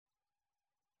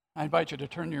I invite you to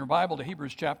turn your Bible to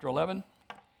Hebrews chapter 11.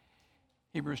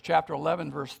 Hebrews chapter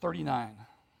 11, verse 39.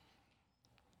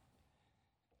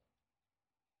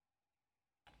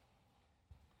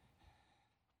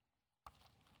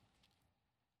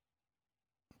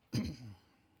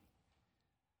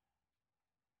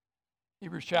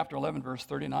 Hebrews chapter 11, verse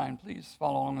 39. Please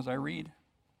follow along as I read.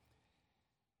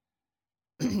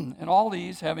 And all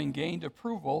these, having gained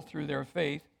approval through their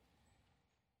faith,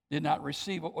 did not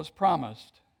receive what was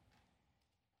promised,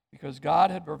 because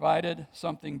God had provided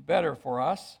something better for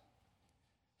us,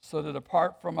 so that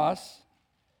apart from us,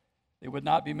 they would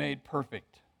not be made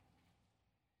perfect.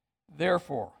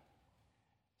 Therefore,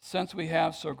 since we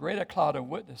have so great a cloud of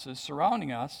witnesses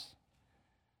surrounding us,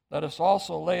 let us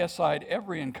also lay aside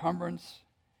every encumbrance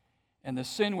and the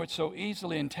sin which so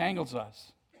easily entangles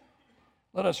us.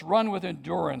 Let us run with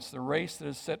endurance the race that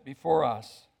is set before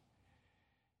us,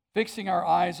 fixing our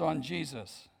eyes on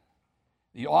Jesus,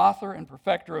 the author and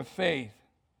perfecter of faith,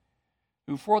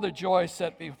 who for the joy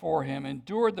set before him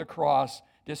endured the cross,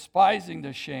 despising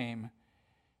the shame,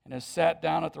 and has sat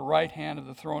down at the right hand of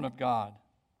the throne of God.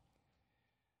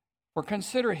 For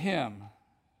consider him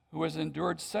who has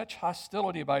endured such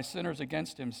hostility by sinners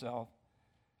against himself,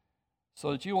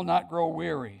 so that you will not grow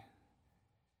weary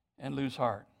and lose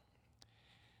heart.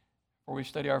 Before we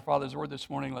study our Father's word this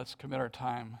morning, let's commit our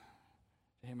time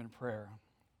to him in prayer.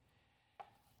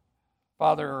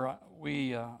 Father,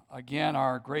 we again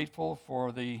are grateful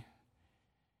for the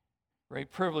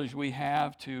great privilege we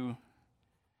have to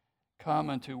come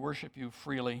and to worship you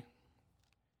freely.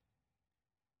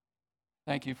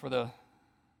 Thank you for the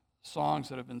songs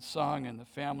that have been sung and the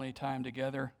family time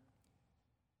together.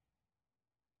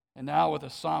 And now with the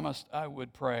psalmist, I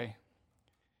would pray,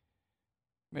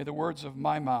 may the words of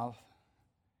my mouth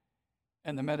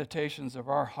and the meditations of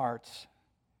our hearts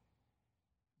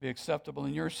be acceptable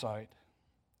in your sight,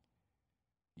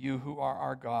 you who are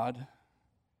our God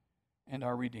and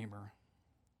our Redeemer.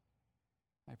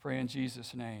 I pray in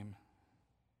Jesus' name,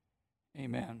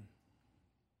 amen.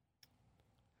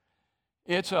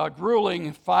 It's a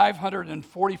grueling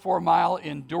 544-mile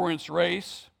endurance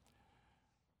race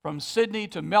from Sydney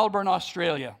to Melbourne,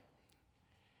 Australia.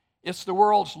 It's the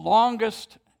world's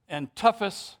longest and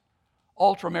toughest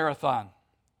ultramarathon.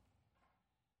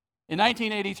 In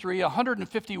 1983,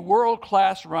 150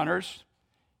 world-class runners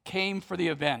came for the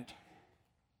event.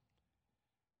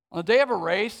 On the day of the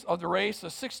race, a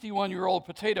 61-year-old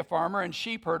potato farmer and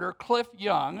sheep herder, Cliff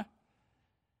Young,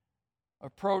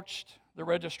 approached the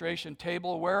registration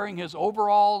table wearing his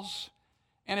overalls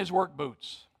and his work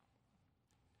boots.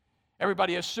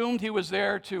 Everybody assumed he was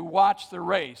there to watch the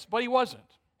race, but he wasn't.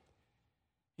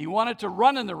 He wanted to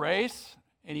run in the race,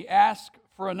 and he asked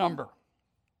for a number.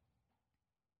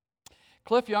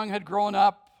 Cliff Young had grown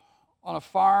up on a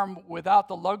farm without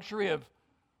the luxury of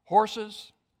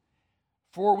horses,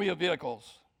 four-wheel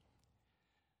vehicles.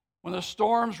 When the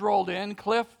storms rolled in,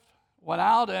 Cliff went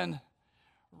out and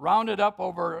rounded up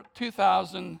over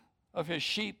 2,000 of his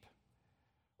sheep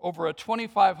over a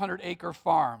 2,500-acre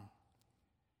farm.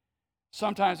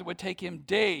 Sometimes it would take him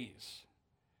days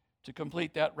to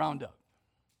complete that roundup.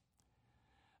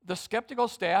 The skeptical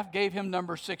staff gave him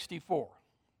number 64.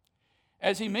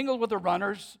 As he mingled with the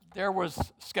runners, there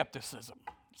was skepticism.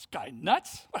 This guy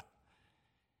nuts?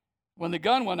 When the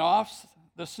gun went off,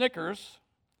 the snickers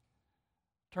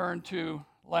turned to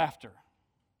laughter.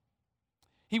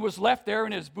 He was left there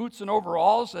in his boots and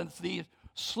overalls, and the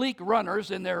sleek runners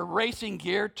in their racing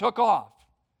gear took off.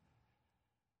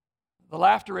 The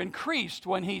laughter increased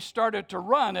when he started to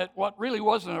run at what really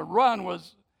wasn't a run,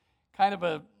 was kind of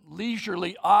a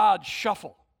leisurely, odd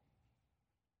shuffle.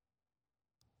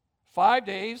 5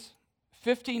 days,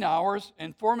 15 hours,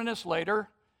 and 4 minutes later,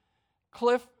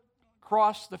 Cliff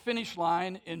crossed the finish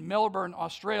line in Melbourne,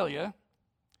 Australia,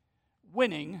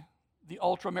 winning the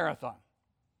ultramarathon.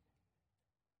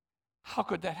 How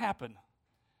could that happen?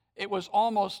 It was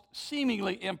almost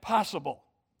seemingly impossible.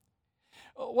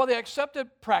 Well, the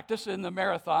accepted practice in the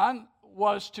marathon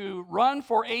was to run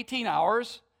for 18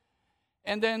 hours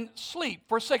and then sleep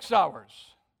for 6 hours.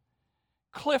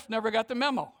 Cliff never got the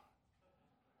memo.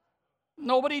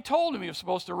 Nobody told him he was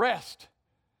supposed to rest.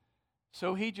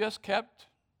 So he just kept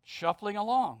shuffling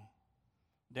along,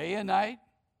 day and night,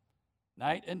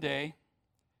 night and day,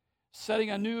 setting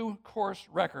a new course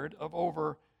record of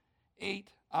over 8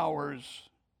 hours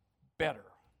better.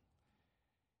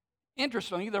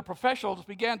 Interestingly, the professionals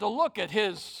began to look at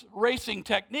his racing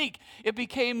technique. It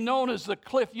became known as the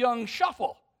Cliff Young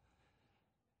Shuffle.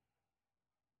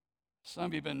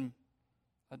 Some even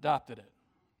adopted it.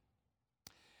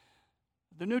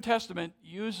 The New Testament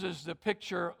uses the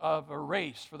picture of a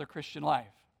race for the Christian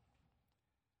life.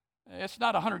 It's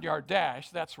not a 100-yard dash.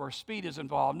 That's where speed is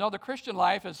involved. No, the Christian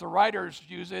life, as the writers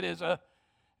use it, is a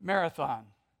marathon.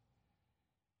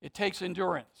 It takes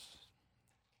endurance.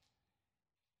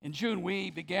 In June, we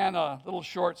began a little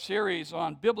short series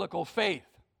on biblical faith.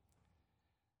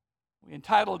 We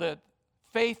entitled it,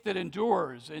 Faith That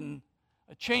Endures in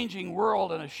a Changing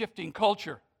World and a Shifting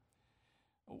Culture.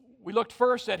 We looked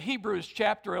first at Hebrews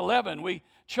chapter 11. We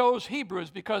chose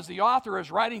Hebrews because the author is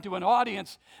writing to an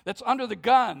audience that's under the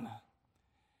gun.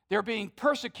 They're being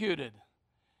persecuted.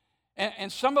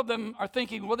 And some of them are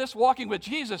thinking, well, this walking with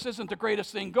Jesus isn't the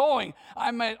greatest thing going.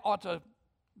 I ought to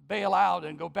bail out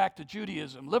and go back to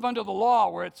Judaism, live under the law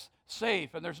where it's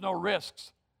safe and there's no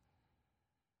risks.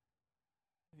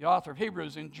 The author of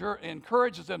Hebrews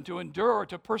encourages them to endure,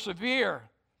 to persevere.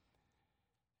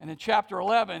 And in chapter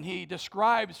 11, he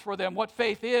describes for them what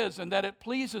faith is and that it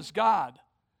pleases God.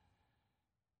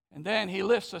 And then he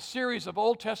lists a series of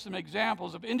Old Testament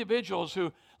examples of individuals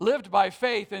who lived by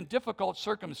faith in difficult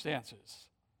circumstances.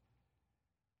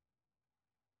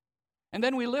 And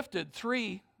then we lifted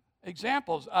 3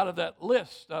 examples out of that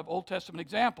list of Old Testament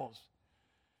examples.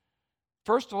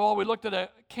 First of all, we looked at a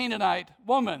Canaanite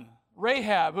woman,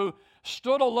 Rahab, who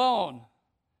stood alone,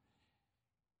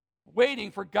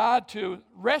 waiting for God to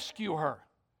rescue her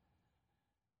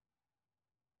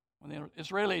when the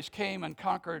Israelis came and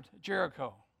conquered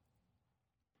Jericho.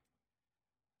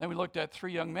 Then we looked at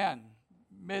 3 young men,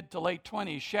 mid to late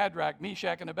 20s, Shadrach,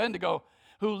 Meshach, and Abednego,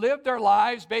 who lived their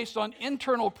lives based on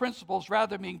internal principles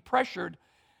rather than being pressured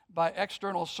by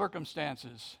external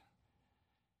circumstances,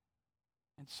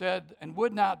 and said, and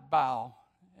would not bow,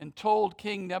 and told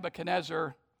King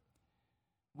Nebuchadnezzar,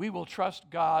 we will trust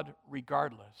God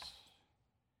regardless.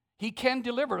 He can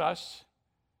deliver us,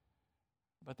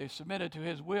 but they submitted to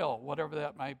his will, whatever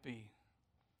that might be.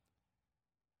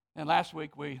 And last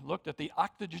week we looked at the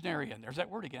octogenarian. There's that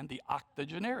word again, the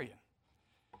octogenarian.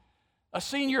 A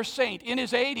senior saint in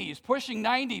his 80s, pushing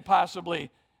 90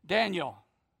 possibly, Daniel,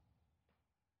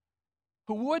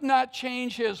 who would not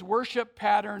change his worship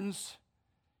patterns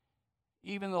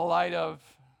even in the light of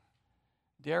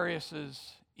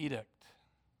Darius's edict.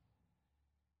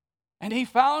 And he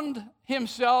found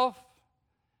himself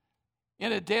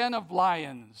in a den of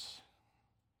lions.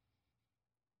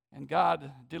 And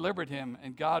God delivered him,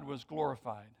 and God was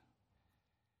glorified.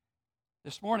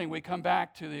 This morning we come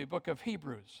back to the book of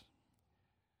Hebrews,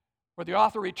 where the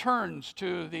author returns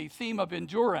to the theme of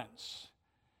endurance,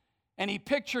 and he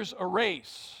pictures a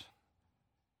race.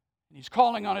 And he's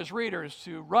calling on his readers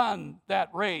to run that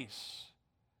race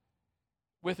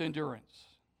with endurance.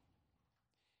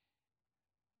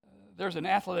 There's an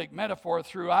athletic metaphor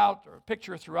throughout, or a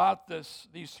picture throughout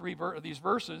these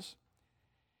verses.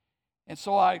 And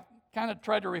so I kind of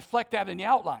tried to reflect that in the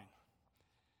outline.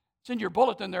 It's in your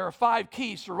bulletin. There are 5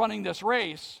 keys to running this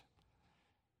race.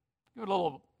 Give it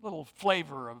a little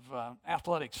flavor of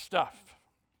athletic stuff.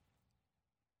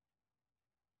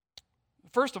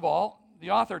 First of all, the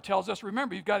author tells us,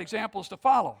 remember, you've got examples to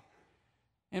follow.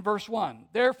 In verse 1,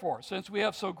 therefore, since we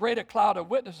have so great a cloud of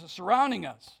witnesses surrounding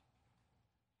us,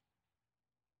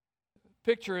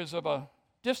 picture is of a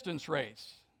distance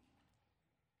race.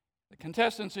 The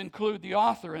contestants include the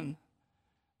author and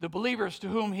the believers to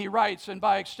whom he writes, and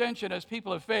by extension, as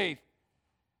people of faith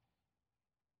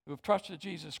who have trusted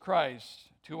Jesus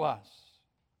Christ to us.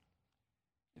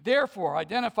 Therefore,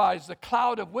 identifies the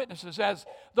cloud of witnesses as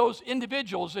those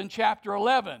individuals in chapter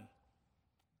 11,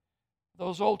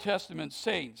 those Old Testament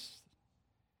saints.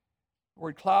 The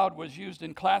word cloud was used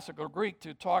in classical Greek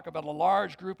to talk about a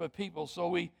large group of people, so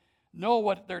we know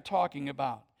what they're talking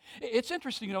about. It's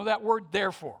interesting, that word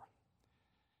therefore.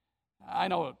 I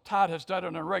know Todd has done it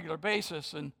on a regular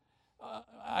basis, and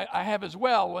I have as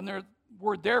well. When the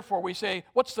word therefore, we say,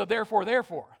 what's the therefore?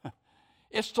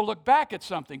 It's to look back at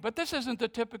something. But this isn't the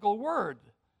typical word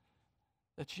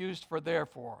that's used for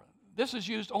therefore. This is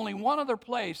used only one other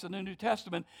place in the New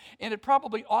Testament, and it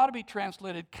probably ought to be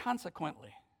translated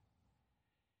consequently.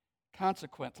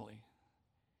 Consequently.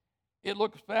 It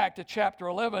looks back to chapter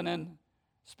 11 and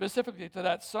specifically to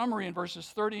that summary in verses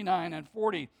 39 and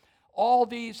 40. All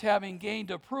these, having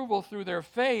gained approval through their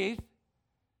faith,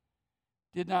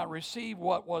 did not receive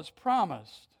what was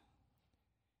promised,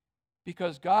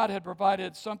 because God had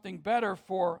provided something better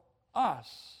for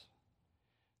us,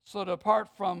 so that apart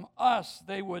from us,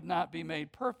 they would not be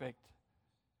made perfect.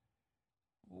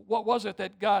 What was it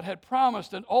that God had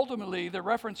promised? And ultimately, the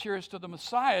reference here is to the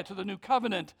Messiah, to the new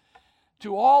covenant,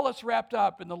 to all that's wrapped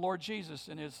up in the Lord Jesus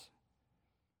in his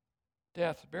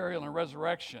death, burial, and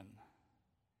resurrection,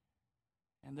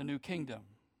 and the new kingdom.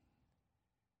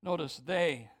 Notice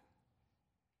they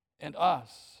and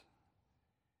us.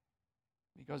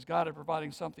 because God is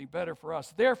providing something better for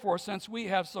us. Therefore, since we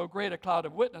have so great a cloud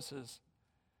of witnesses,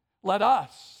 let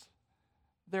us,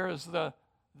 there is the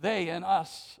they and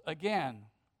us again.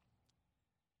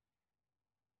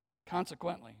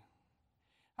 Consequently,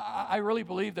 I really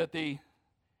believe that the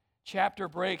chapter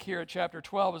break here at chapter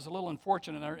 12 is a little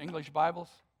unfortunate in our English Bibles.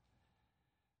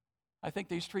 I think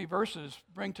these 3 verses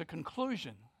bring to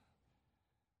conclusion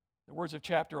the words of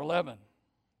chapter 11.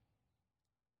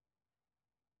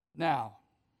 Now,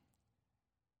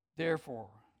 therefore,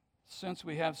 since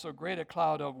we have so great a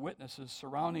cloud of witnesses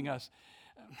surrounding us,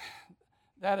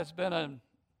 that has been an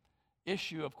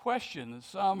issue of question.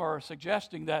 Some are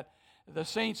suggesting that the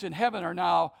saints in heaven are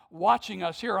now watching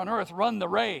us here on earth run the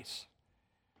race.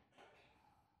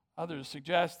 Others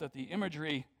suggest that the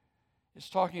imagery is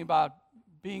talking about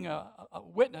being a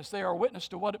witness. They are a witness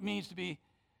to what it means to be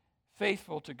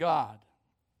faithful to God.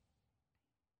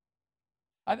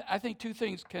 I think 2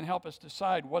 things can help us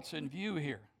decide what's in view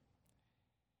here.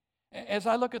 As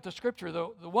I look at the Scripture,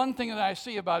 the one thing that I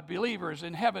see about believers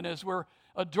in heaven is we're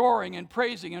adoring and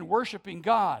praising and worshiping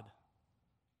God.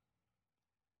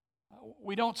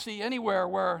 We don't see anywhere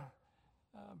where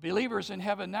believers in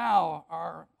heaven now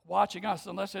are watching us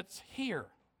unless it's here.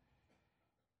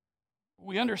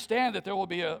 We understand that there will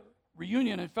be a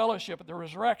reunion and fellowship at the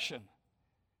resurrection.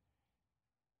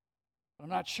 But I'm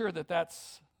not sure that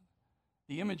that's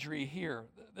the imagery here.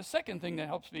 The second thing that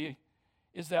helps me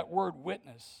is that word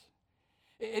witness.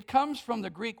 It comes from the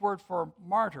Greek word for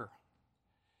martyr.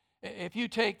 If you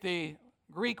take the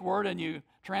Greek word and you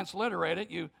transliterate it,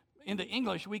 into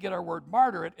English we get our word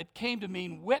martyr. It came to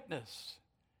mean witness.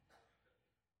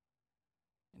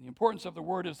 And the importance of the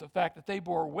word is the fact that they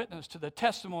bore witness to the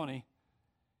testimony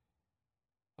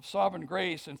of sovereign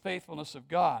grace and faithfulness of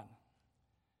God.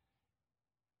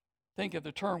 Think of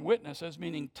the term witness as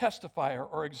meaning testifier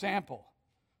or example.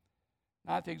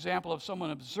 Not the example of someone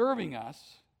observing us,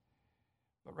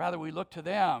 but rather we look to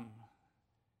them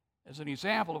as an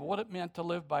example of what it meant to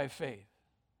live by faith.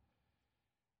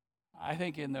 I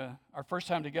think in our first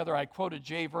time together, I quoted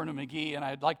J. Vernon McGee, and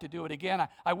I'd like to do it again.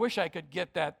 I wish I could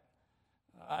get that.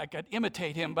 I could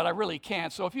imitate him, but I really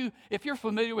can't. So if you're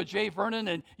familiar with J. Vernon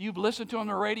and you've listened to him on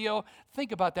the radio,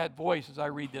 think about that voice as I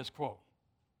read this quote.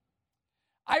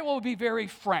 I will be very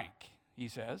frank, he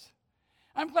says.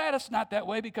 I'm glad it's not that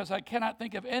way because I cannot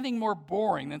think of anything more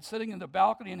boring than sitting in the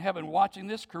balcony in heaven watching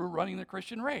this crew running the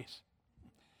Christian race.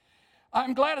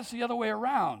 I'm glad it's the other way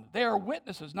around. They are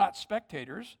witnesses, not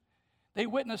spectators. They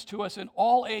witness to us in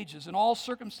all ages, in all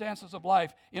circumstances of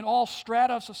life, in all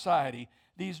strata of society.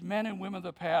 These men and women of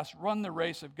the past run the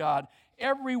race of God.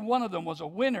 Every one of them was a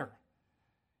winner.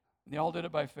 And they all did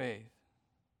it by faith.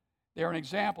 They are an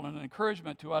example and an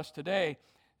encouragement to us today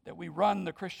that we run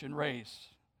the Christian race.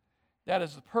 That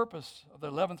is the purpose of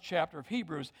the 11th chapter of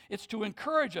Hebrews. It's to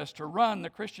encourage us to run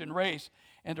the Christian race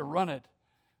and to run it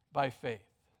by faith.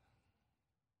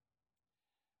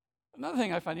 Another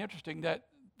thing I find interesting, that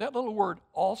little word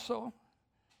also,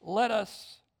 let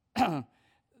us,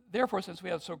 therefore, since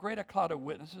we have so great a cloud of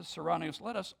witnesses surrounding us,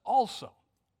 let us also.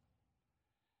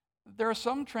 There are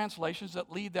some translations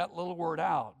that leave that little word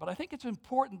out, but I think it's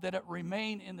important that it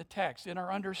remain in the text, in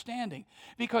our understanding,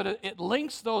 because it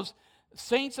links those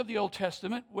saints of the Old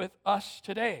Testament with us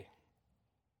today.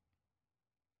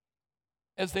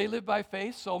 As they live by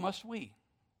faith, so must we.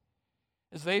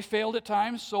 As they failed at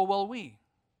times, so will we.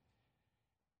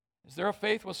 As their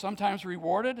faith was sometimes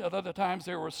rewarded, at other times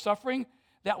there was suffering,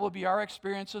 that will be our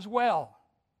experience as well.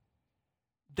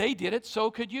 They did it,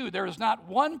 so could you. There is not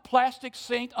one plastic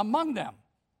saint among them.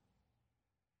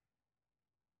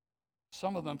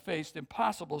 Some of them faced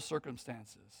impossible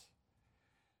circumstances.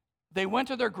 They went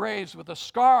to their graves with the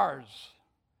scars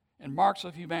and marks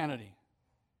of humanity.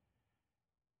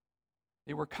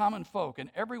 They were common folk, and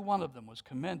every one of them was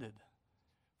commended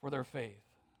for their faith.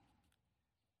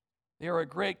 They are a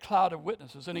great cloud of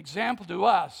witnesses, an example to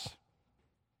us.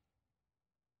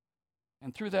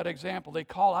 And through that example, they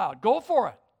call out, go for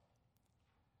it.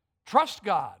 Trust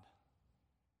God.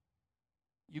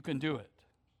 You can do it.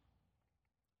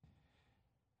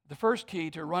 The first key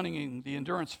to running the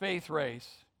endurance faith race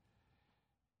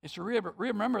is to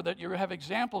remember that you have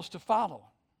examples to follow.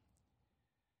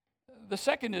 The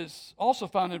second is also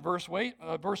found in verse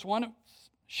 1,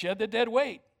 shed the dead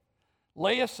weight.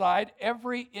 Lay aside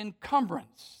every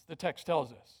encumbrance, the text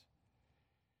tells us.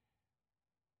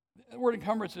 The word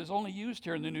encumbrance is only used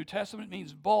here in the New Testament. It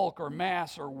means bulk or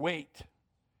mass or weight.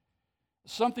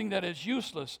 Something that is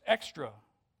useless, extra,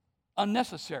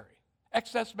 unnecessary,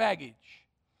 excess baggage.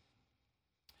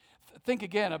 Think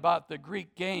again about the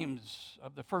Greek games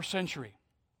of the first century.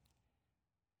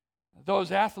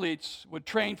 Those athletes would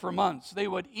train for months. They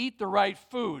would eat the right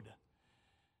food.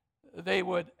 They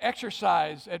would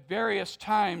exercise at various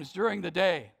times during the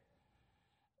day.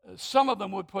 Some of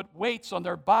them would put weights on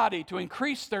their body to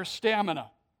increase their stamina.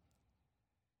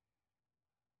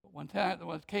 But when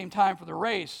it came time for the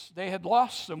race, they had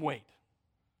lost some weight.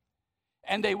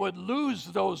 And they would lose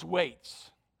those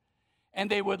weights. And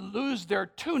they would lose their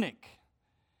tunic.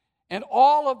 And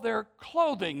all of their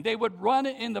clothing. They would run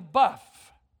in the buff.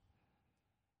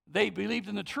 They believed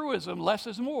in the truism, less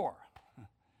is more.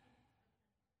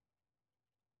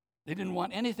 They didn't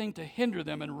want anything to hinder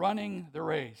them in running the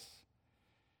race.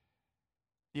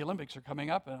 The Olympics are coming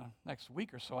up next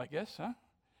week or so, I guess, huh?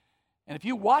 And if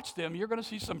you watch them, you're going to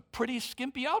see some pretty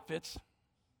skimpy outfits.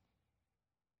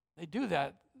 They do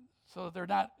that so that they're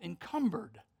not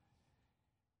encumbered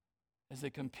as they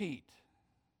compete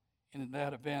in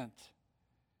that event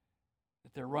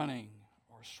that they're running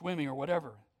or swimming or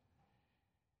whatever.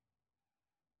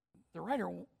 The writer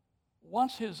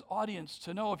wants his audience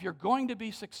to know if you're going to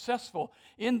be successful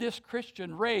in this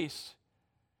Christian race,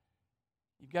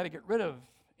 you've got to get rid of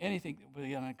anything that would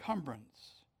be an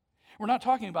encumbrance. We're not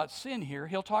talking about sin here.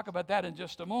 He'll talk about that in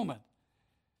just a moment.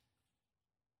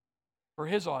 For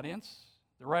his audience,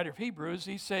 the writer of Hebrews,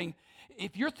 he's saying,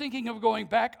 if you're thinking of going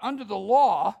back under the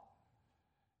law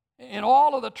and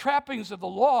all of the trappings of the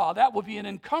law, that will be an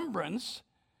encumbrance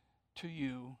to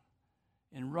you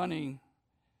in running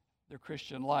their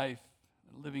Christian life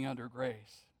and living under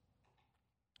grace.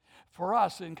 For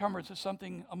us, encumbrance is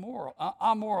something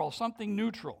amoral, something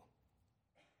neutral,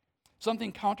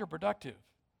 something counterproductive.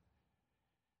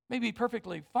 Maybe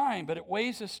perfectly fine, but it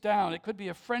weighs us down. It could be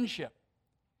a friendship,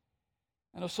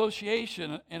 an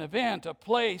association, an event, a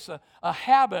place, a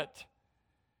habit,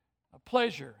 a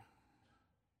pleasure.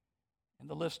 And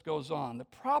the list goes on. The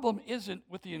problem isn't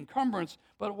with the encumbrance,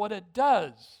 but what it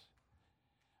does.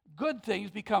 Good things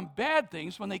become bad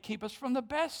things when they keep us from the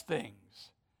best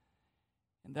things.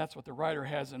 And that's what the writer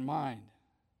has in mind.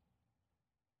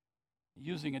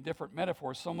 Using a different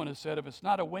metaphor, someone has said, if it's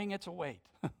not a wing, it's a weight.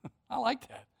 I like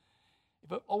that.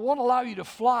 If it won't allow you to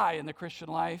fly in the Christian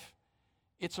life,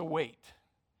 it's a weight.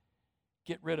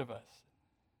 Get rid of us.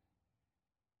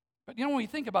 But when we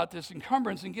think about this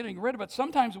encumbrance and getting rid of it,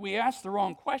 sometimes we ask the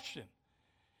wrong question.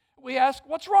 We ask,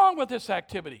 what's wrong with this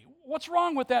activity? What's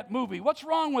wrong with that movie? What's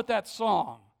wrong with that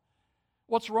song?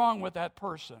 What's wrong with that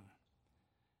person?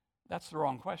 That's the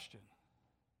wrong question.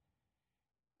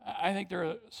 I think there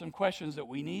are some questions that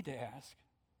we need to ask.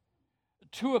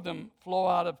 Two of them flow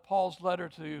out of Paul's letter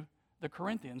to the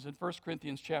Corinthians in 1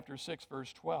 Corinthians chapter 6,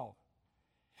 verse 12.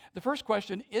 The first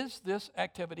question, is this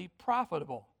activity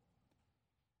profitable?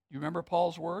 You remember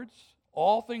Paul's words?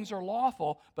 All things are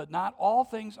lawful, but not all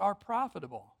things are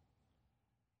profitable.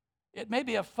 It may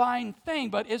be a fine thing,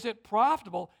 but is it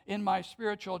profitable in my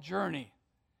spiritual journey,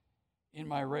 in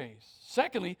my race?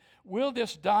 Secondly, will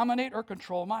this dominate or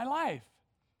control my life?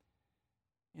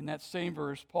 In that same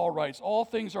verse, Paul writes, all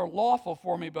things are lawful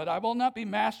for me, but I will not be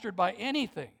mastered by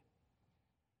anything.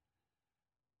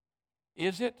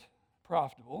 Is it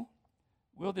profitable?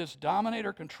 Will this dominate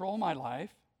or control my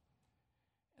life?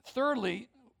 Thirdly,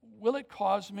 will it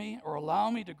cause me or allow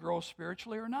me to grow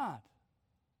spiritually or not?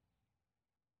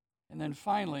 And then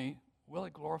finally, will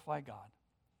it glorify God?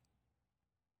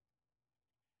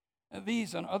 And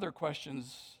these and other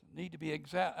questions need to be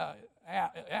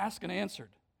asked and answered.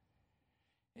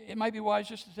 It might be wise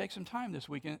just to take some time this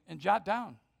week and jot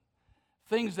down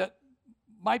things that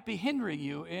might be hindering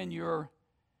you in your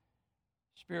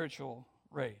spiritual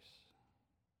race.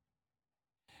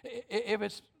 If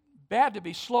it's bad to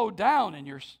be slowed down in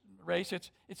your race,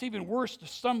 it's even worse to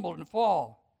stumble and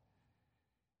fall.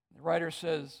 The writer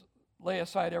says, lay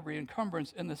aside every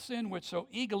encumbrance and the sin which so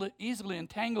easily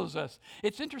entangles us.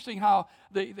 It's interesting how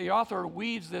the author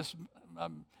weaves this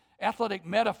athletic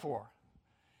metaphor.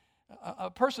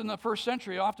 A person in the first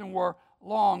century often wore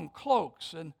long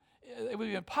cloaks, and it would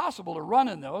be impossible to run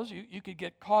in those. You could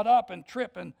get caught up and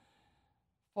trip and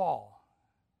fall.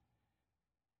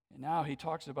 And now he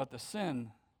talks about the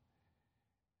sin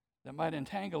that might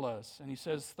entangle us. And he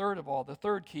says, third of all, the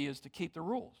third key is to keep the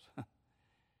rules.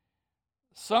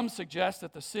 Some suggest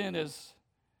that the sin is,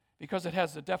 because it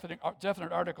has the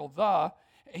definite article the,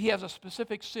 he has a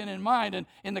specific sin in mind. And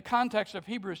in the context of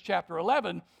Hebrews chapter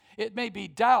 11, it may be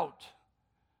doubt,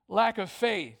 lack of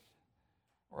faith,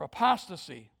 or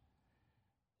apostasy.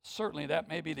 Certainly that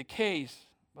may be the case,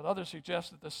 but others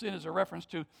suggest that the sin is a reference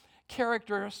to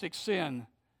characteristic sin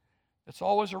that's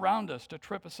always around us to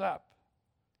trip us up.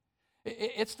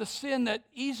 It's the sin that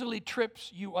easily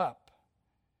trips you up.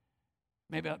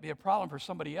 Maybe not be a problem for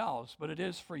somebody else, but it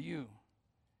is for you.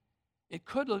 It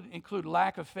could include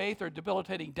lack of faith or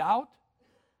debilitating doubt.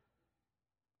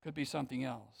 Could be something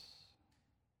else.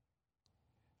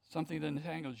 Something that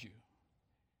entangles you.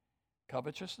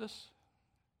 Covetousness,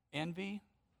 envy,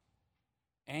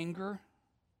 anger,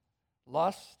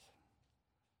 lust,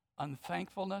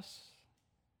 unthankfulness,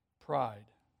 pride.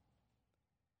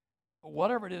 But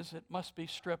whatever it is, it must be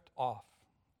stripped off.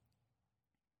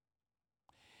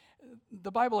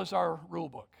 The Bible is our rule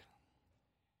book.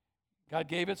 God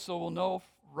gave it so we'll know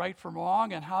right from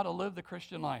wrong and how to live the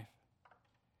Christian life.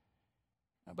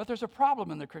 But there's a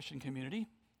problem in the Christian community.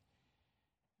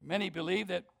 Many believe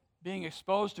that being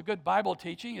exposed to good Bible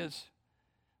teaching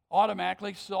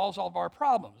automatically solves all of our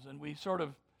problems, and we sort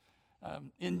of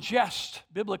ingest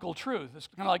biblical truth. It's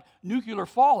kind of like nuclear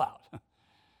fallout. If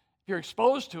you're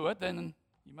exposed to it, then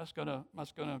you must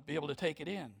gonna be able to take it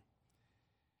in.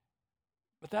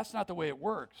 But that's not the way it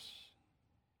works.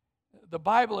 The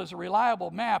Bible is a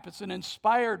reliable map. It's an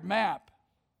inspired map.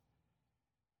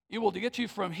 It will get you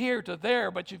from here to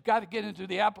there, but you've got to get into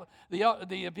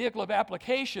the vehicle of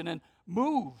application and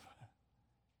move.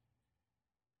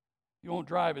 You won't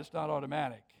drive, it's not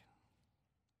automatic.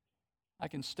 I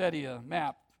can steady a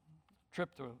map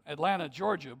trip to Atlanta,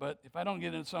 Georgia, but if I don't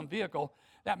get into some vehicle,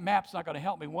 that map's not going to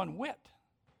help me one whit.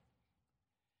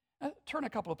 Turn a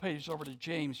couple of pages over to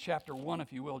James chapter 1,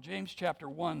 if you will. James chapter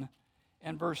 1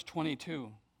 and verse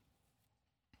 22.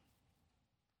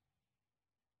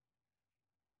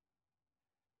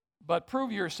 But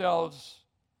prove yourselves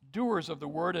doers of the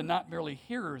word and not merely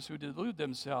hearers who delude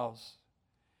themselves.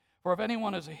 For if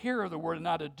anyone is a hearer of the word and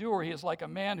not a doer, he is like a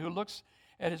man who looks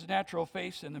at his natural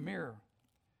face in the mirror.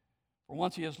 For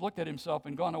once he has looked at himself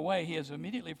and gone away, he has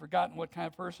immediately forgotten what kind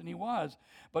of person he was.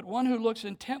 But one who looks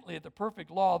intently at the perfect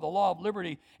law, the law of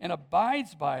liberty, and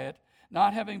abides by it,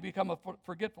 not having become a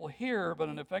forgetful hearer, but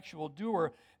an effectual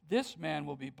doer, this man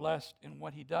will be blessed in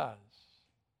what he does.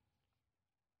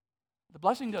 The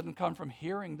blessing doesn't come from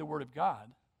hearing the Word of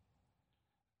God.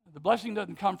 The blessing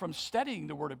doesn't come from studying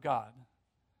the Word of God.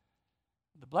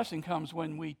 The blessing comes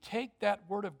when we take that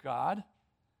Word of God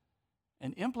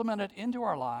and implement it into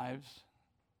our lives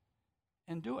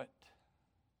and do it.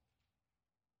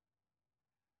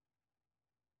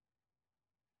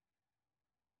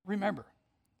 Remember,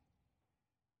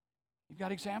 you've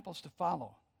got examples to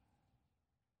follow.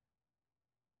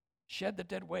 Shed the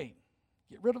dead weight.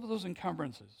 Get rid of those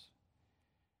encumbrances.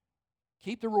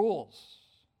 Keep the rules.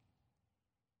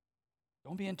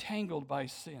 Don't be entangled by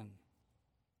sin.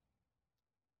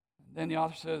 And then the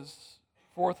author says,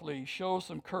 fourthly, show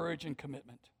some courage and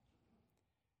commitment.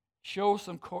 Show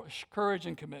some courage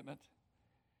and commitment.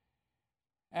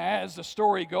 As the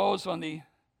story goes, on the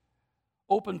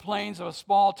open plains of a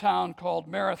small town called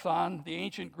Marathon, the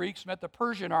ancient Greeks met the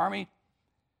Persian army,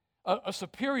 a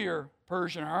superior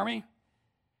Persian army,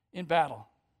 in battle.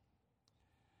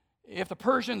 If the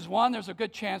Persians won, there's a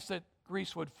good chance that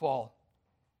Greece would fall.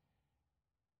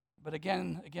 But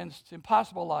again, against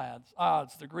impossible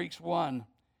odds, the Greeks won,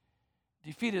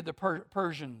 defeated the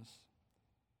Persians.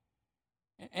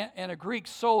 And a Greek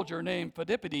soldier named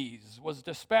Phidippides was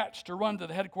dispatched to run to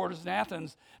the headquarters in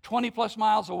Athens, 20 plus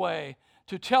miles away,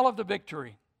 to tell of the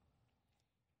victory.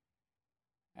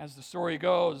 As the story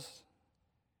goes,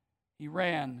 he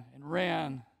ran and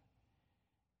ran,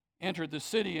 entered the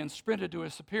city and sprinted to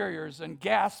his superiors and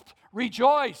gasped,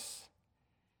 "Rejoice!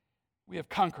 We have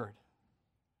conquered."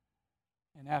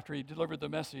 And after he delivered the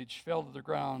message, fell to the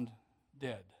ground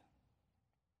dead.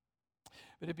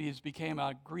 Phidippides became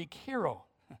a Greek hero,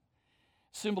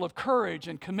 symbol of courage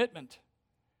and commitment,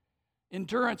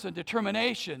 endurance and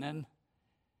determination. And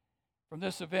from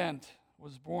this event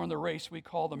was born the race we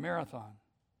call the marathon.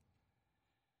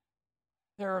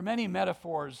 There are many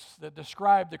metaphors that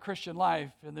describe the Christian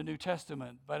life in the New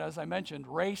Testament, but as I mentioned,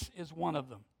 race is one of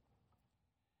them.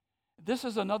 This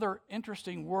is another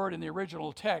interesting word in the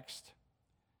original text.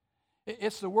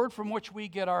 It's the word from which we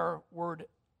get our word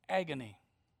agony.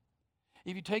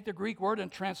 If you take the Greek word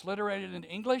and transliterate it into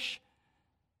English,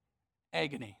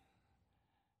 agony.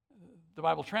 The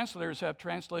Bible translators have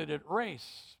translated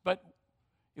race, but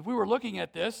if we were looking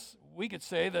at this, we could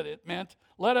say that it meant,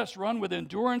 let us run with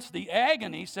endurance the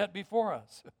agony set before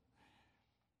us.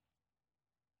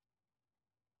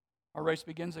 Our race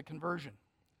begins at conversion.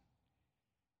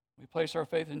 We place our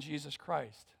faith in Jesus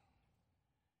Christ.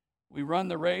 We run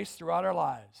the race throughout our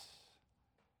lives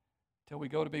till we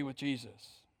go to be with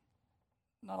Jesus.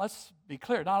 Now let's be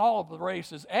clear, not all of the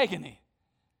race is agony.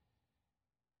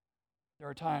 There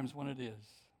are times when it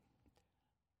is.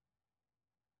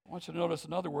 I want you to notice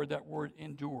another word, that word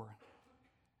endure.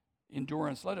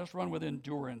 Endurance. Let us run with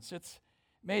endurance. It's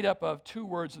made up of two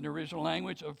words in the original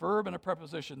language, a verb and a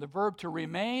preposition. The verb to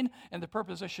remain and the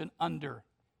preposition under.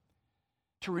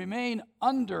 To remain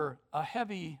under a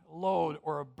heavy load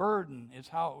or a burden is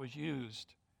how it was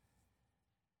used.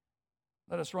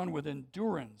 Let us run with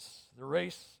endurance the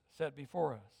race set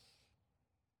before us.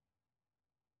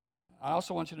 I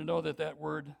also want you to know that that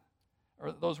word,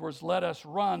 or those words, let us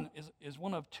run, is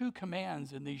one of two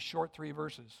commands in these short 3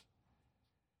 verses.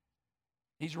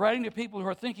 He's writing to people who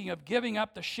are thinking of giving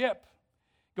up the ship,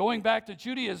 going back to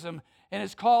Judaism, and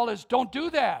his call is, don't do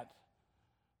that.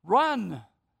 Run.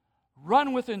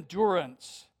 Run with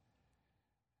endurance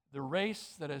the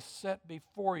race that is set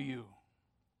before you.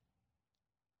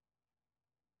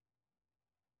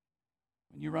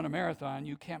 When you run a marathon,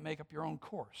 you can't make up your own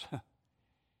course.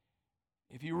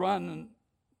 If you run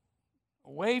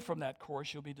away from that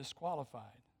course, you'll be disqualified.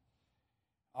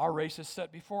 Our race is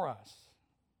set before us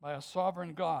by a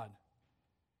sovereign God.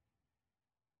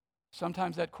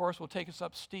 Sometimes that course will take us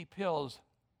up steep hills,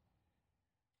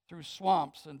 through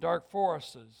swamps and dark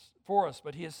forests,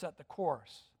 but he has set the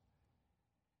course.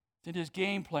 It's in his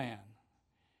game plan.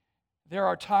 There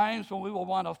are times when we will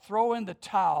want to throw in the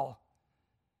towel.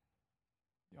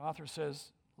 The author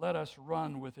says, let us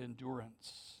run with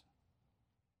endurance.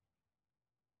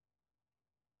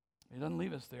 He doesn't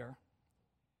leave us there.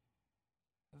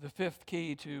 The 5th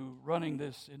key to running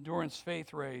this endurance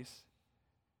faith race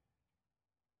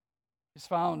is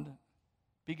found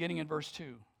beginning in verse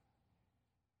 2.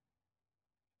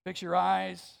 Fix your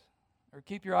eyes, or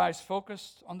keep your eyes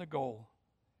focused on the goal.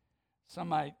 Some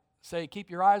might say, keep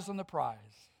your eyes on the prize.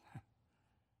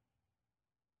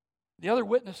 The other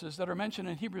witnesses that are mentioned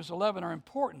in Hebrews 11 are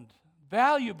important,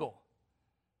 valuable.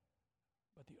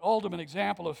 But the ultimate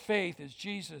example of faith is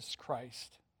Jesus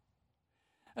Christ.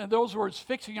 And those words,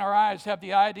 fixing our eyes, have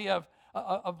the idea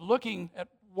of looking at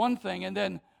one thing and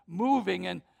then moving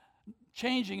and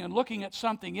changing and looking at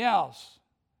something else.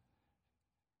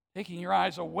 Taking your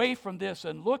eyes away from this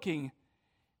and looking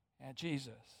at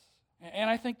Jesus. And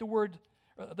I think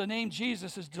the name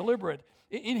Jesus is deliberate.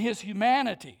 In his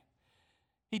humanity,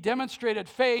 he demonstrated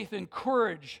faith and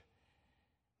courage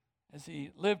as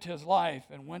he lived his life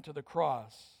and went to the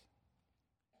cross.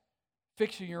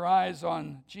 Fixing your eyes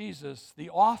on Jesus, the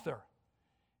author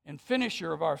and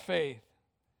finisher of our faith.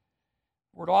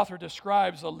 The word author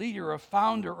describes a leader, a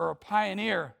founder, or a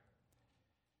pioneer.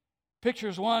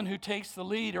 Pictures one who takes the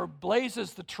lead or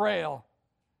blazes the trail.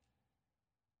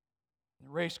 In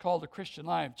the race called the Christian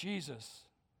life, Jesus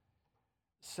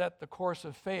set the course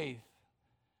of faith.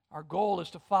 Our goal is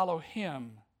to follow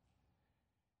him.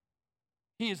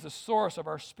 He is the source of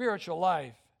our spiritual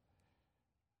life,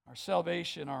 our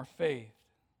salvation, our faith.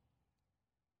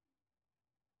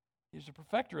 He's the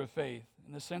perfecter of faith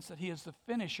in the sense that he is the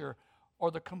finisher or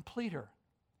the completer.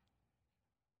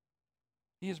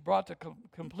 He has brought to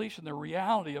completion the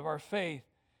reality of our faith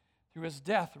through his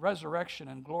death, resurrection,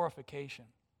 and glorification.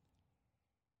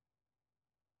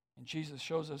 And Jesus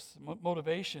shows us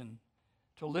motivation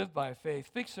to live by faith.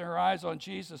 Fixing our eyes on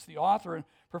Jesus, the author and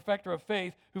perfecter of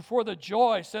faith, who for the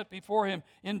joy set before him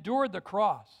endured the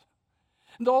cross.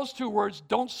 And those two words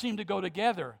don't seem to go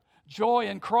together, joy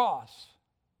and cross.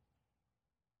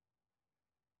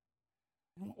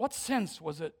 In what sense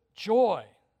was it joy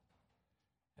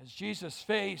as Jesus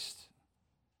faced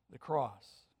the cross?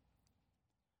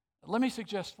 Let me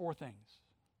suggest 4 things.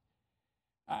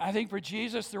 I think for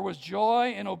Jesus, there was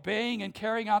joy in obeying and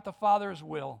carrying out the Father's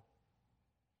will.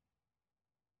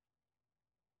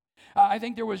 I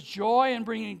think there was joy in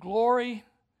bringing glory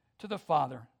to the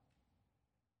Father.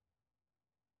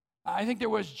 I think there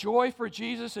was joy for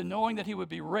Jesus in knowing that he would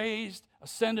be raised,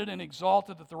 ascended, and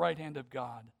exalted at the right hand of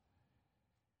God.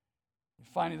 And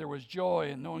finally, there was joy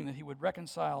in knowing that he would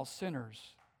reconcile sinners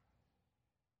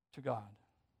to God.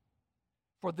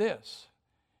 For this,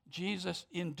 Jesus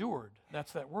endured,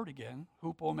 that's that word again,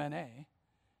 hupomene,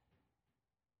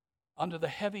 under the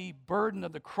heavy burden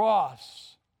of the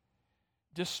cross,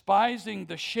 despising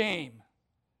the shame.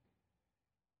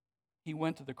 He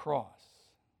went to the cross.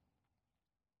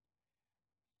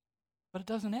 But it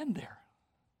doesn't end there.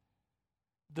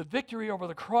 The victory over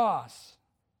the cross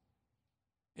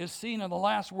is seen in the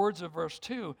last words of verse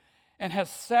 2, and has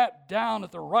sat down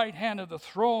at the right hand of the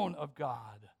throne of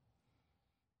God.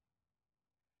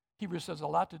 Hebrews has a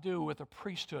lot to do with the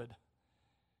priesthood.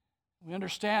 We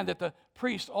understand that the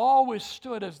priests always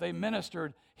stood as they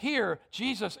ministered. Here,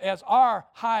 Jesus, as our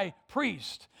high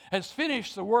priest, has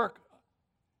finished the work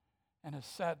and has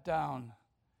sat down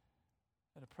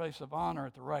at a place of honor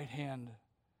at the right hand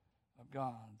of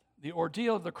God. The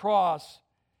ordeal of the cross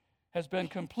has been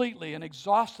completely and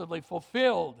exhaustively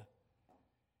fulfilled.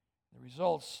 The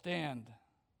results stand,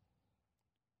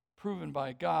 proven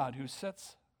by God, who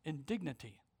sits in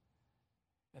dignity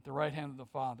at the right hand of the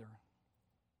Father.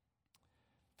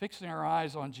 Fixing our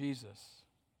eyes on Jesus.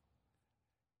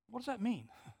 What does that mean?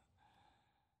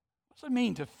 What does it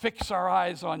mean to fix our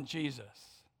eyes on Jesus?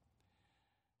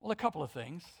 Well, a couple of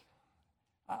things.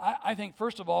 I think,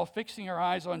 first of all, fixing our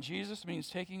eyes on Jesus means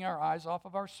taking our eyes off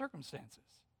of our circumstances.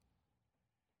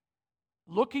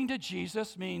 Looking to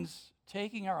Jesus means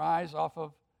taking our eyes off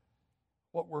of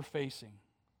what we're facing.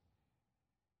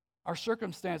 Our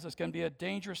circumstances can be a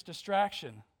dangerous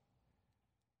distraction.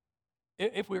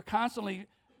 If we're constantly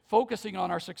focusing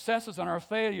on our successes and our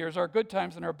failures, our good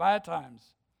times and our bad times,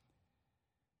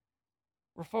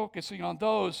 we're focusing on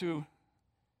those who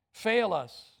fail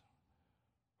us,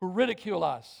 who ridicule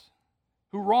us,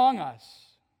 who wrong us.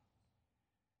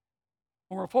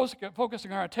 When we're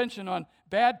focusing our attention on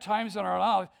bad times in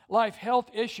our life, health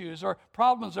issues, or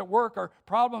problems at work, or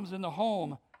problems in the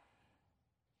home,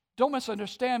 don't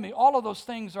misunderstand me. All of those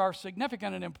things are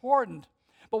significant and important.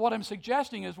 But what I'm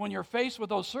suggesting is when you're faced with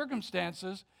those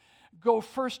circumstances, go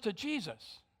first to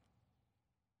Jesus.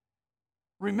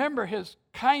 Remember His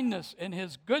kindness and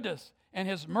His goodness and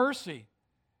His mercy.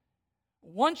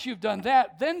 Once you've done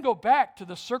that, then go back to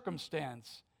the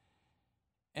circumstance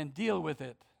and deal with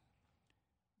it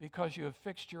because you have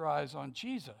fixed your eyes on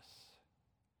Jesus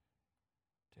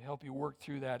to help you work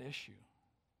through that issue.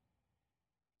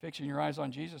 Fixing your eyes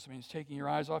on Jesus means taking your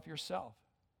eyes off yourself.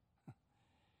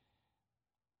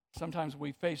 Sometimes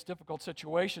we face difficult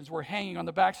situations. We're hanging on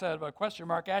the backside of a question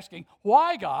mark asking,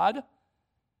 why, God?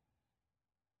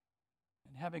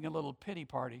 And having a little pity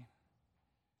party.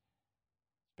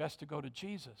 Best to go to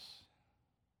Jesus.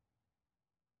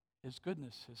 His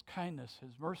goodness, His kindness,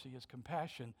 His mercy, His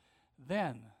compassion.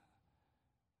 Then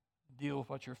deal with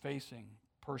what you're facing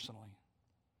personally.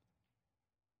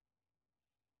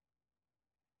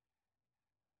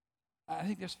 I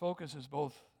think this focus is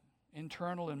both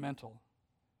internal and mental.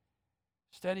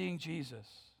 Studying Jesus,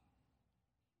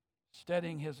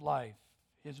 studying His life,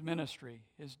 His ministry,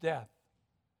 His death.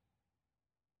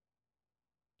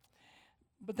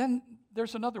 But then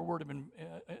there's another word of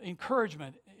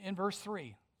encouragement in verse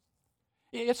 3.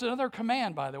 It's another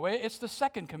command, by the way. It's the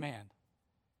second command.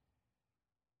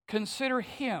 Consider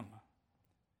Him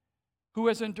who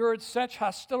has endured such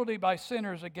hostility by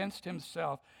sinners against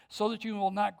Himself, so that you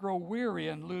will not grow weary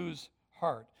and lose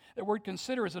heart. The word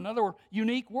consider is another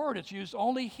unique word. It's used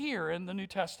only here in the New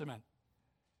Testament.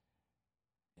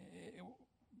 It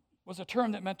was a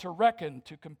term that meant to reckon,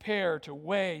 to compare, to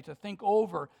weigh, to think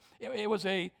over. It was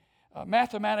a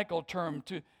mathematical term,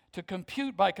 to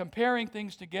compute by comparing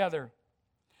things together.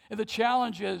 And the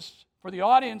challenge is for the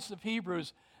audience of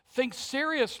Hebrews, think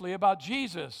seriously about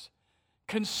Jesus.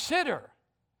 Consider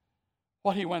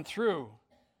what He went through,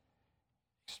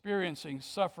 experiencing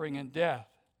suffering and death.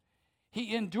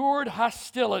 He endured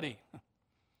hostility.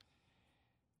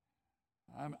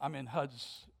 I'm in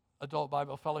HUD's Adult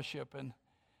Bible Fellowship, and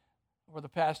over the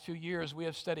past 2 years, we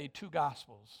have studied 2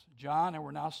 Gospels, John, and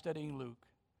we're now studying Luke.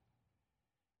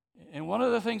 And one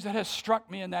of the things that has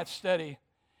struck me in that study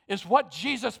is what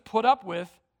Jesus put up with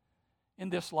in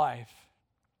this life.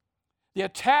 The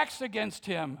attacks against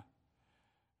Him,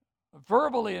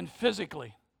 verbally and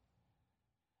physically,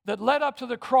 that led up to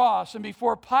the cross and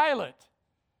before Pilate,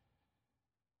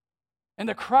 and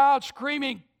the crowd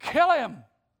screaming, kill Him,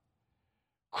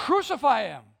 crucify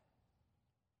Him.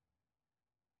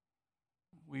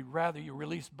 We'd rather you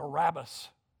release Barabbas,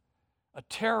 a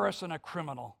terrorist and a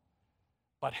criminal,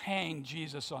 but hang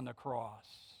Jesus on the cross.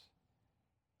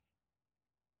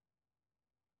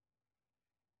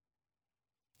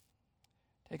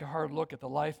 Take a hard look at the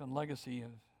life and legacy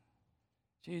of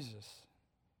Jesus.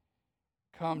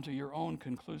 Come to your own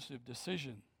conclusive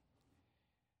decision.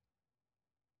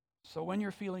 So when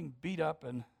you're feeling beat up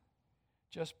and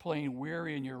just plain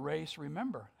weary in your race,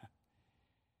 remember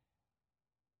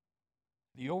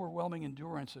the overwhelming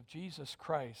endurance of Jesus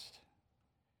Christ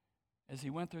as He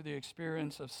went through the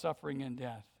experience of suffering and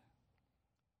death.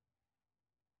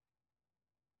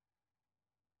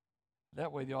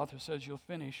 That way, the author says, you'll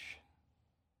finish.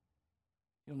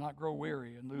 You'll not grow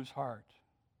weary and lose heart.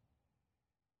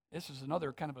 This is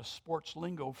another kind of a sports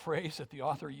lingo phrase that the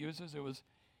author uses. It was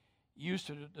used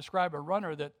to describe a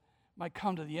runner that might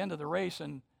come to the end of the race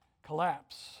and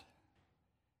collapse.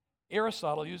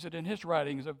 Aristotle used it in his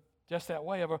writings of just that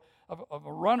way, of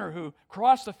a runner who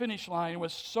crossed the finish line and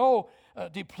was so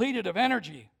depleted of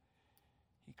energy,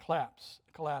 he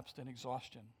collapsed in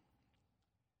exhaustion.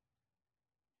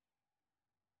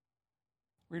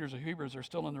 Readers of Hebrews are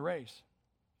still in the race.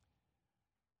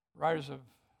 Writers of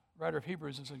writer of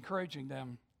Hebrews is encouraging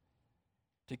them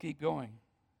to keep going,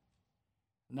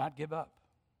 not give up.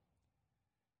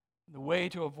 The way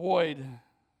to avoid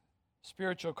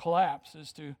spiritual collapse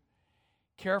is to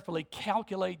carefully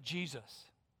calculate Jesus,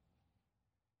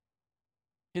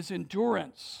 his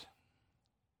endurance,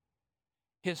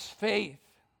 his faith,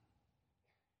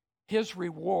 his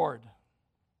reward,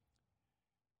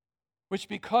 which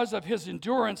because of his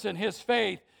endurance and his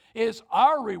faith is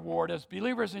our reward as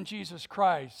believers in Jesus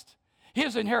Christ.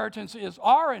 His inheritance is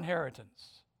our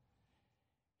inheritance.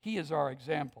 He is our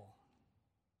example.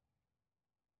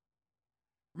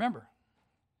 Remember,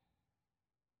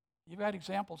 you've got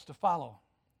examples to follow.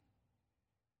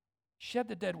 Shed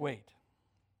the dead weight.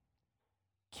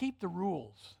 Keep the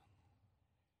rules.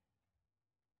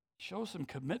 Show some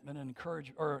commitment and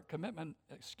courage and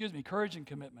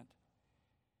commitment.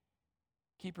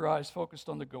 Keep your eyes focused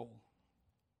on the goal.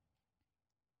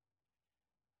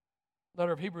 The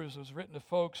letter of Hebrews was written to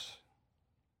folks,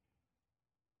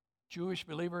 Jewish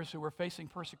believers who were facing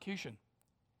persecution.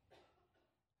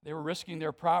 They were risking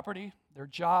their property, their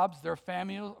jobs, their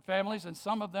families, and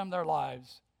some of them their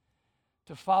lives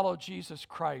to follow Jesus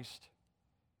Christ.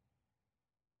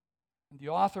 And the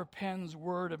author pens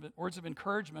words of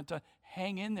encouragement to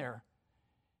hang in there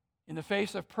in the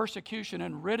face of persecution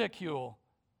and ridicule.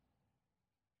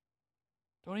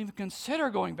 Don't even consider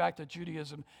going back to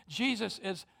Judaism. Jesus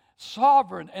is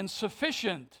sovereign and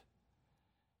sufficient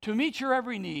to meet your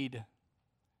every need.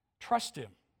 Trust him.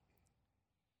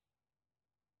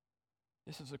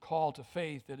 This is a call to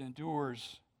faith that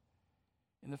endures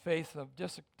in the face of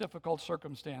difficult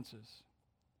circumstances.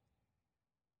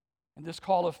 And this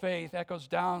call of faith echoes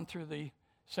down through the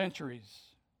centuries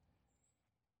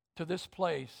to this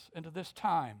place and to this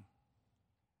time.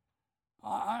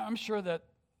 I'm sure that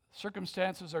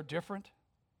circumstances are different,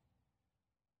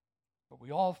 but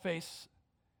we all face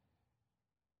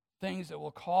things that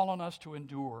will call on us to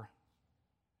endure,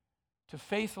 to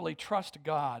faithfully trust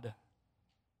God,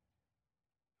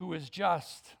 who is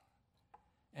just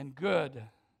and good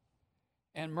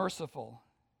and merciful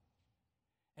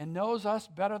and knows us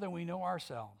better than we know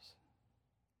ourselves.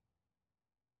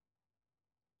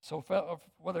 So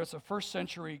whether it's a first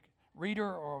century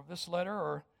reader of this letter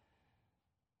or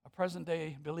a present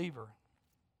day believer,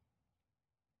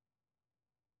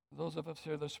 those of us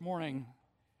here this morning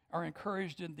are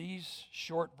encouraged in these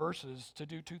short verses to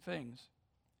do two things.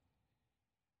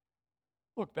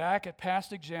 Look back at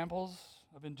past examples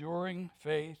of enduring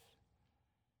faith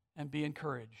and be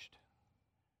encouraged.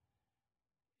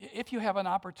 If you have an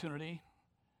opportunity,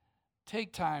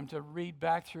 take time to read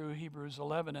back through Hebrews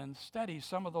 11 and study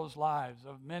some of those lives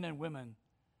of men and women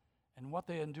and what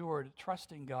they endured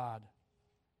trusting God.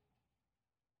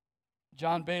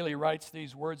 John Bailey writes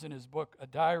these words in his book, A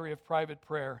Diary of Private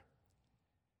Prayer.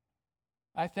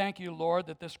 I thank you, Lord,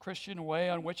 that this Christian way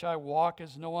on which I walk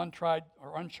is no untried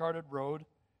or uncharted road,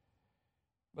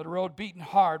 but a road beaten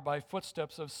hard by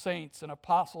footsteps of saints and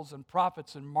apostles and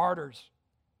prophets and martyrs.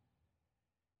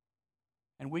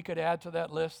 And we could add to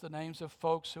that list the names of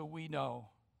folks who we know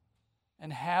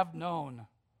and have known,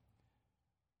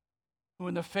 who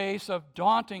in the face of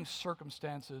daunting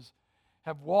circumstances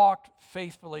have walked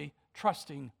faithfully,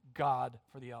 trusting God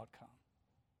for the outcome.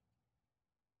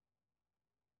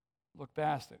 Look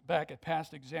back at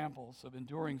past examples of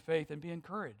enduring faith and be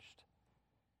encouraged.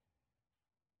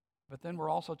 But then we're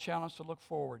also challenged to look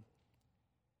forward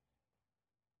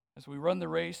as we run the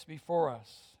race before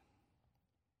us.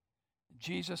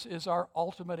 Jesus is our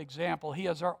ultimate example. He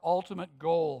is our ultimate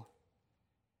goal.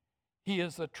 He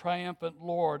is the triumphant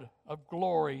Lord of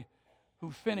glory who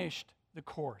finished the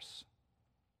course.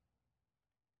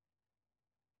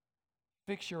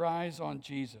 Fix your eyes on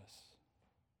Jesus.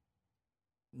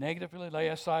 Negatively lay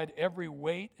aside every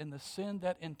weight and the sin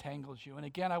that entangles you. And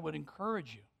again, I would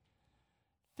encourage you,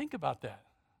 think about that.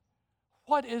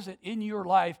 What is it in your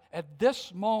life at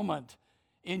this moment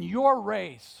in your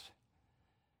race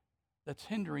that's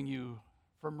hindering you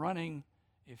from running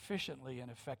efficiently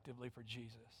and effectively for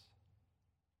Jesus?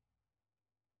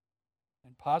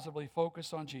 And positively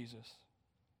focus on Jesus,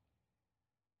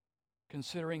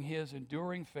 considering his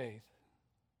enduring faith.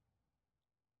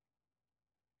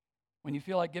 When you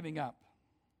feel like giving up,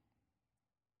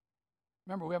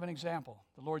 remember we have an example,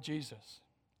 the Lord Jesus.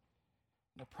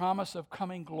 The promise of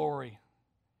coming glory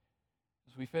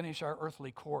as we finish our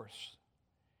earthly course.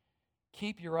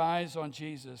 Keep your eyes on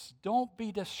Jesus. Don't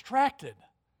be distracted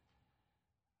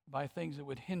by things that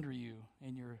would hinder you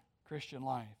in your Christian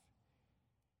life.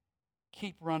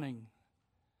 Keep running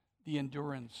the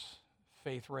endurance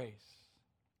faith race.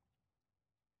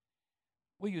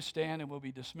 Will you stand and we'll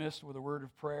be dismissed with a word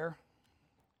of prayer?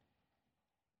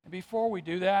 And before we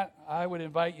do that, I would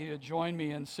invite you to join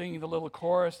me in singing the little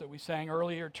chorus that we sang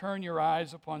earlier, Turn Your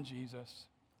Eyes Upon Jesus.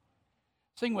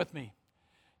 Sing with me.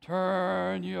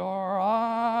 Turn your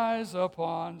eyes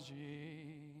upon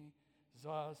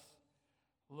Jesus.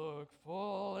 Look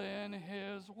full in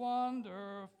his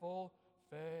wonderful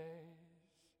face.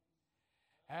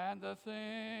 And the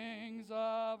things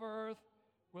of earth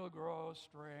will grow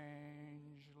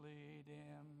strangely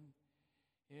dim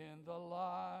in the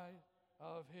light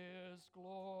of his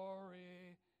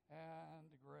glory and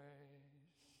grace.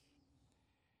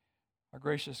 Our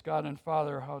gracious God and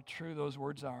Father, how true those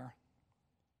words are.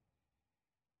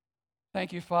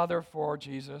 Thank you, Father, for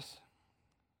Jesus.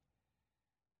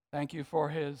 Thank you for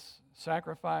his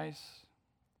sacrifice.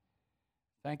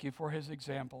 Thank you for his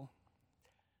example.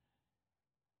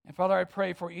 And Father, I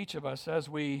pray for each of us as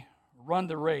we run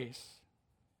the race,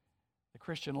 the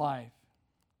Christian life,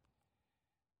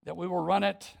 that we will run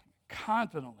it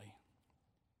confidently,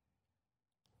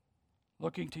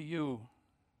 looking to you,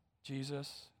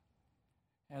 Jesus,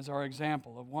 as our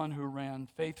example of one who ran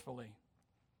faithfully,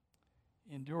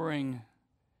 enduring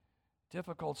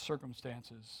difficult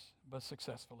circumstances, but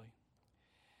successfully.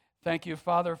 Thank you,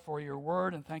 Father, for your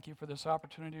word, and thank you for this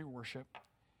opportunity to worship.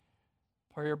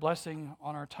 For your blessing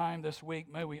on our time this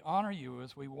week, may we honor you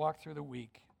as we walk through the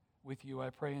week with you, I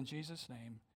pray in Jesus' name.